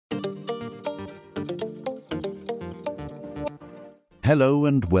Hello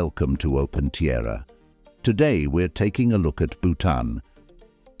and welcome to Opentiera. Today we're taking a look at Bhutan.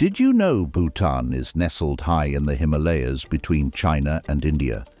 Did you know Bhutan is nestled high in the Himalayas between China and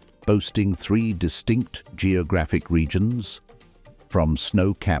India, boasting three distinct geographic regions? From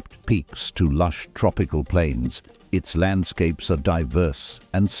snow-capped peaks to lush tropical plains, its landscapes are diverse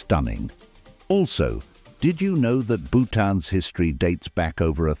and stunning. Also, did you know that Bhutan's history dates back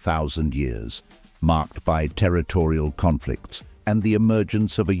over 1,000 years, marked by territorial conflicts and the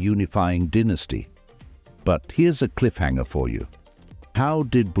emergence of a unifying dynasty? But here's a cliffhanger for you. How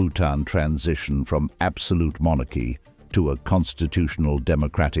did Bhutan transition from absolute monarchy to a constitutional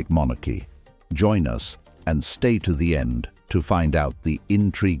democratic monarchy? Join us and stay to the end to find out the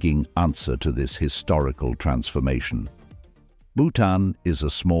intriguing answer to this historical transformation. Bhutan is a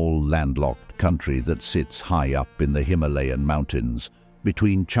small landlocked country that sits high up in the Himalayan mountains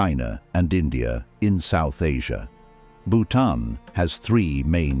between China and India in South Asia. Bhutan has three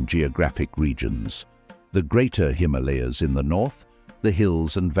main geographic regions: the Greater Himalayas in the north, the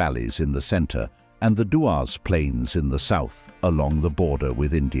hills and valleys in the center, and the Duars Plains in the south along the border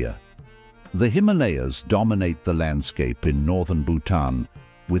with India. The Himalayas dominate the landscape in northern Bhutan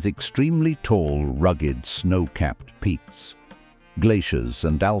with extremely tall, rugged, snow-capped peaks. Glaciers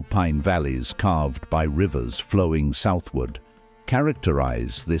and alpine valleys carved by rivers flowing southward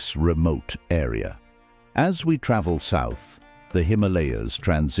characterize this remote area. As we travel south, the Himalayas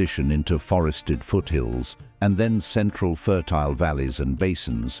transition into forested foothills and then central fertile valleys and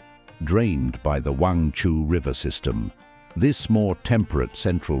basins, drained by the Wangchu river system. This more temperate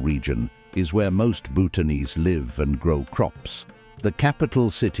central region is where most Bhutanese live and grow crops. The capital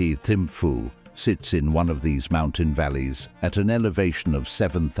city, Thimphu, sits in one of these mountain valleys at an elevation of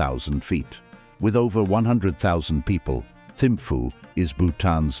 7,000 feet. With over 100,000 people, Thimphu is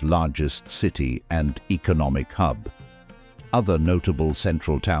Bhutan's largest city and economic hub. Other notable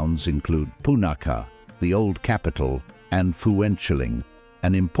central towns include Punakha, the old capital, and Phuentsholing,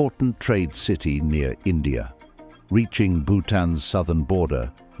 an important trade city near India. Reaching Bhutan's southern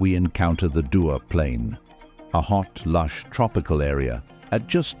border, we encounter the Dua Plain, a hot, lush tropical area at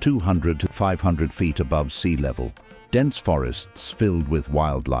just 200 to 500 feet above sea level. Dense forests filled with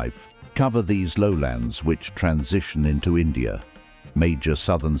wildlife cover these lowlands which transition into India. Major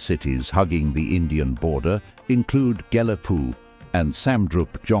southern cities hugging the Indian border include Gelapur and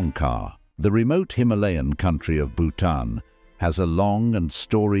Samdrup Jongkar. The remote Himalayan country of Bhutan has a long and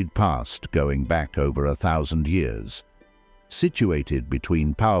storied past going back over 1,000 years. Situated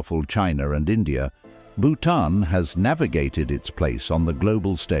between powerful China and India, Bhutan has navigated its place on the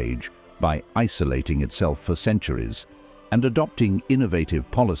global stage by isolating itself for centuries and adopting innovative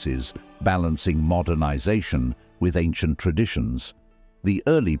policies balancing modernization with ancient traditions. The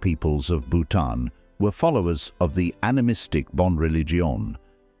early peoples of Bhutan were followers of the animistic Bon Religion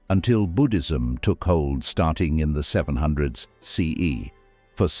until Buddhism took hold starting in the 700s CE.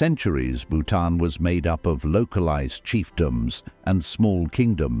 For centuries, Bhutan was made up of localized chiefdoms and small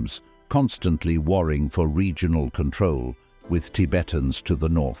kingdoms, constantly warring for regional control, with Tibetans to the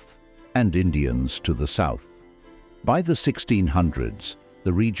north and Indians to the south. By the 1600s,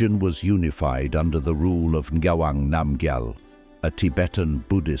 the region was unified under the rule of Ngawang Namgyal, a Tibetan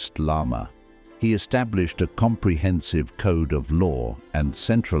Buddhist Lama. He established a comprehensive code of law and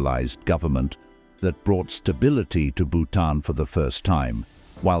centralized government that brought stability to Bhutan for the first time,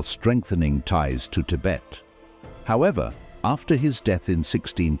 while strengthening ties to Tibet. However, after his death in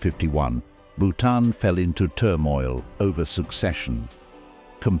 1651, Bhutan fell into turmoil over succession.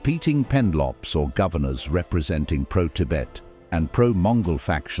 Competing penlops, or governors representing pro-Tibet and pro-Mongol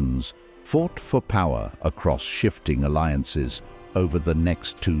factions, fought for power across shifting alliances over the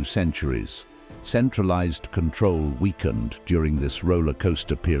next 2 centuries. Centralized control weakened during this roller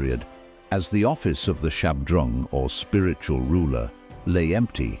coaster period as the office of the Shabdrung, or spiritual ruler, lay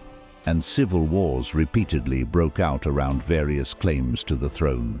empty, and civil wars repeatedly broke out around various claims to the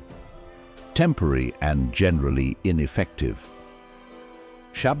throne. Temporary and generally ineffective.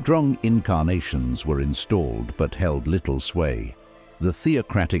 Shabdrung incarnations were installed but held little sway. The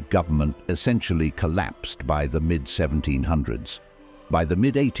theocratic government essentially collapsed by the mid-1700s. By the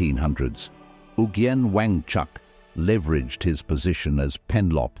mid-1800s, Ugyen Wangchuck leveraged his position as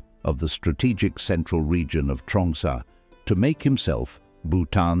penlop of the strategic central region of Trongsa to make himself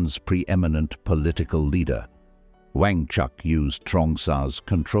Bhutan's preeminent political leader. Wangchuck used Trongsa's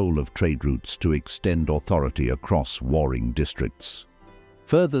control of trade routes to extend authority across warring districts.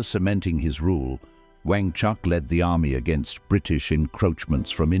 Further cementing his rule, Wangchuck led the army against British encroachments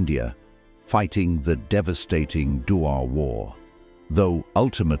from India, fighting the devastating Duar War. Though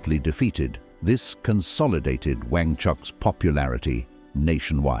ultimately defeated, this consolidated Wangchuck's popularity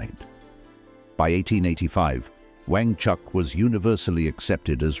nationwide. By 1885, Wangchuck was universally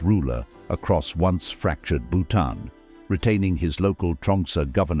accepted as ruler across once fractured Bhutan, retaining his local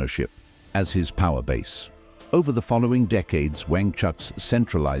Trongsa governorship as his power base. Over the following decades, Wangchuck's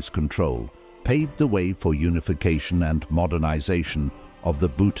centralized control paved the way for unification and modernization of the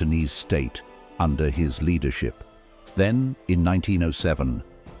Bhutanese state under his leadership. Then, in 1907,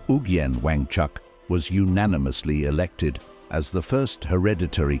 Ugyen Wangchuck was unanimously elected as the first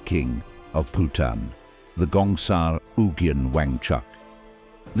hereditary king of Bhutan, the Gongsar Ugyen Wangchuck.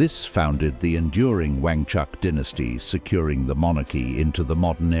 This founded the enduring Wangchuck dynasty, securing the monarchy into the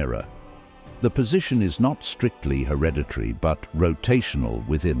modern era. The position is not strictly hereditary but rotational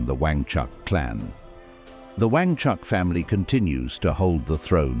within the Wangchuck clan. The Wangchuck family continues to hold the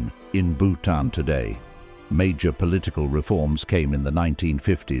throne in Bhutan today. Major political reforms came in the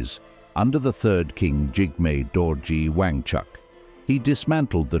 1950s under the third king Jigme Dorji Wangchuck. He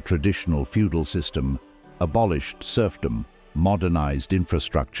dismantled the traditional feudal system, abolished serfdom, modernized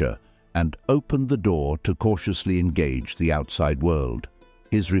infrastructure, and opened the door to cautiously engage the outside world.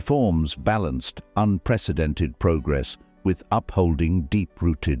 His reforms balanced unprecedented progress with upholding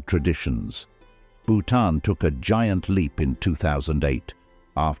deep-rooted traditions. Bhutan took a giant leap in 2008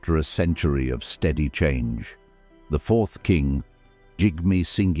 after a century of steady change. The fourth king, Jigme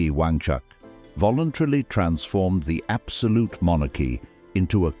Singye Wangchuck, voluntarily transformed the absolute monarchy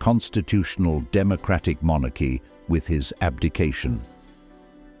into a constitutional democratic monarchy with his abdication.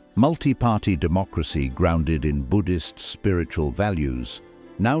 Multi-party democracy grounded in Buddhist spiritual values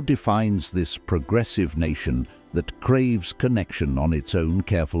now defines this progressive nation that craves connection on its own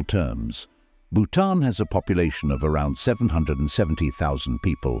careful terms. Bhutan has a population of around 770,000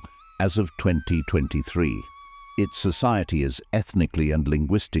 people as of 2023. Its society is ethnically and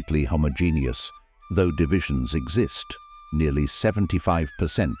linguistically homogeneous, though divisions exist. Nearly 75%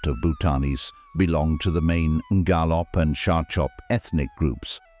 of Bhutanese belong to the main Ngalop and Sharchop ethnic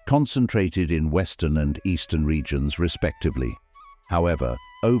groups, concentrated in western and eastern regions respectively. However,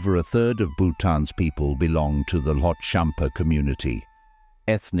 over a third of Bhutan's people belong to the Lhotshampa community,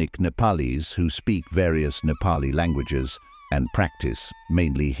 ethnic Nepalis who speak various Nepali languages and practice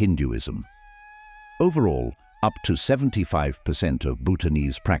mainly Hinduism. Overall, up to 75% of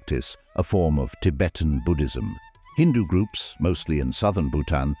Bhutanese practice a form of Tibetan Buddhism. Hindu groups, mostly in southern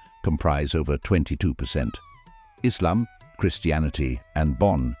Bhutan, comprise over 22%. Islam, Christianity, and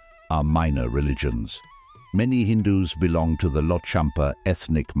Bon are minor religions. Many Hindus belong to the Lhotshampa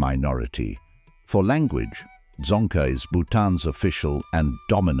ethnic minority. For language, Dzongkha is Bhutan's official and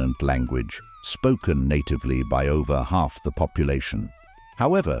dominant language, spoken natively by over half the population.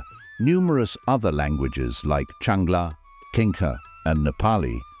 However, numerous other languages like Changla, Kengha, and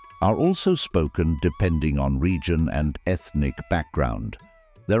Nepali are also spoken depending on region and ethnic background.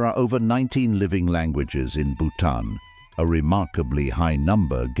 There are over 19 living languages in Bhutan, a remarkably high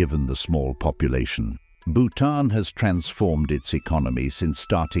number given the small population. Bhutan has transformed its economy since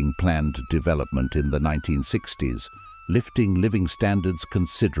starting planned development in the 1960s, lifting living standards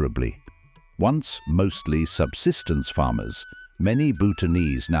considerably. Once mostly subsistence farmers, many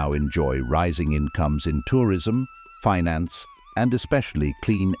Bhutanese now enjoy rising incomes in tourism, finance, and especially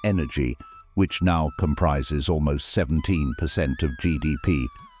clean energy, which now comprises almost 17% of GDP,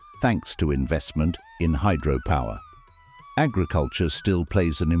 thanks to investment in hydropower. Agriculture still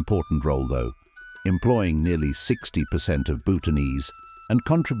plays an important role, though, employing nearly 60% of Bhutanese and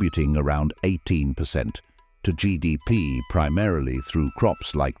contributing around 18% to GDP, primarily through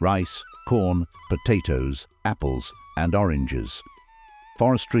crops like rice, corn, potatoes, apples, and oranges.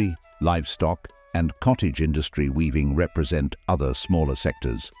 Forestry, livestock, and cottage industry weaving represent other smaller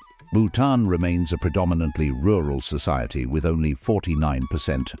sectors. Bhutan remains a predominantly rural society with only 49%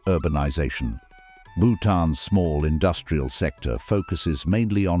 urbanization. Bhutan's small industrial sector focuses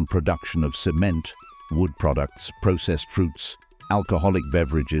mainly on production of cement, wood products, processed fruits, alcoholic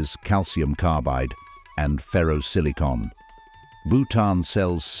beverages, calcium carbide, and ferrosilicon. Bhutan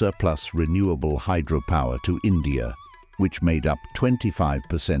sells surplus renewable hydropower to India, which made up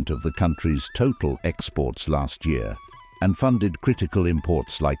 25% of the country's total exports last year, and funded critical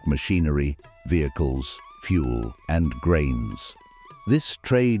imports like machinery, vehicles, fuel, and grains. This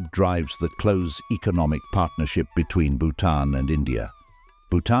trade drives the close economic partnership between Bhutan and India.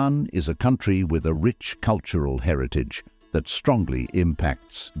 Bhutan is a country with a rich cultural heritage that strongly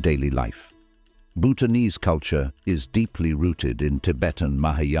impacts daily life. Bhutanese culture is deeply rooted in Tibetan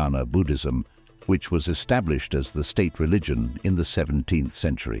Mahayana Buddhism, which was established as the state religion in the 17th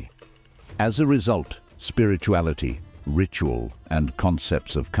century. As a result, spirituality, ritual, and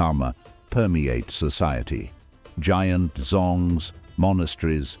concepts of karma permeate society. Giant dzongs,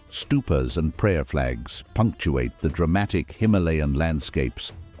 Monasteries, stupas and prayer flags punctuate the dramatic Himalayan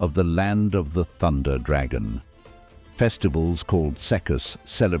landscapes of the land of the thunder dragon. Festivals called Sekus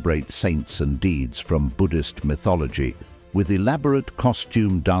celebrate saints and deeds from Buddhist mythology, with elaborate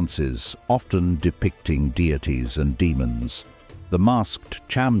costume dances often depicting deities and demons. The masked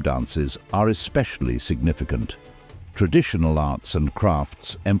Cham dances are especially significant. Traditional arts and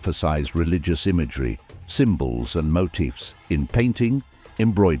crafts emphasize religious imagery, symbols and motifs in painting,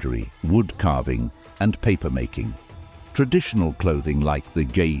 embroidery, wood carving and papermaking. Traditional clothing like the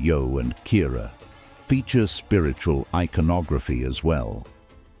Geyo and Kira feature spiritual iconography as well.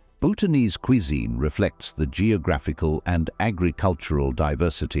 Bhutanese cuisine reflects the geographical and agricultural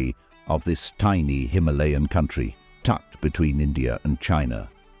diversity of this tiny Himalayan country, tucked between India and China.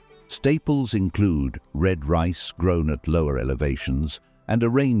 Staples include red rice grown at lower elevations and a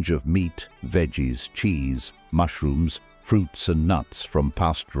range of meat, veggies, cheese, mushrooms, fruits and nuts from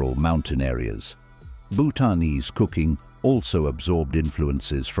pastoral mountain areas. Bhutanese cooking also absorbed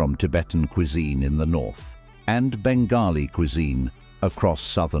influences from Tibetan cuisine in the north and Bengali cuisine across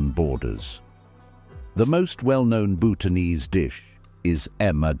southern borders. The most well-known Bhutanese dish is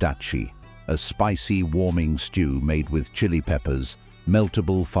datshi, a spicy, warming stew made with chili peppers,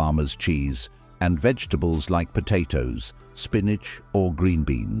 meltable farmer's cheese, and vegetables like potatoes, spinach or green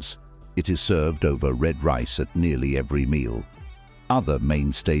beans. It is served over red rice at nearly every meal. Other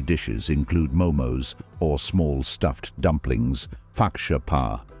mainstay dishes include momos, or small stuffed dumplings,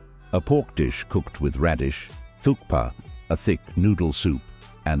 pa, a pork dish cooked with radish, thukpa, a thick noodle soup,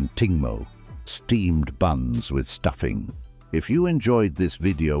 and tingmo, steamed buns with stuffing. If you enjoyed this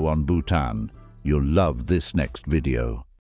video on Bhutan, you'll love this next video.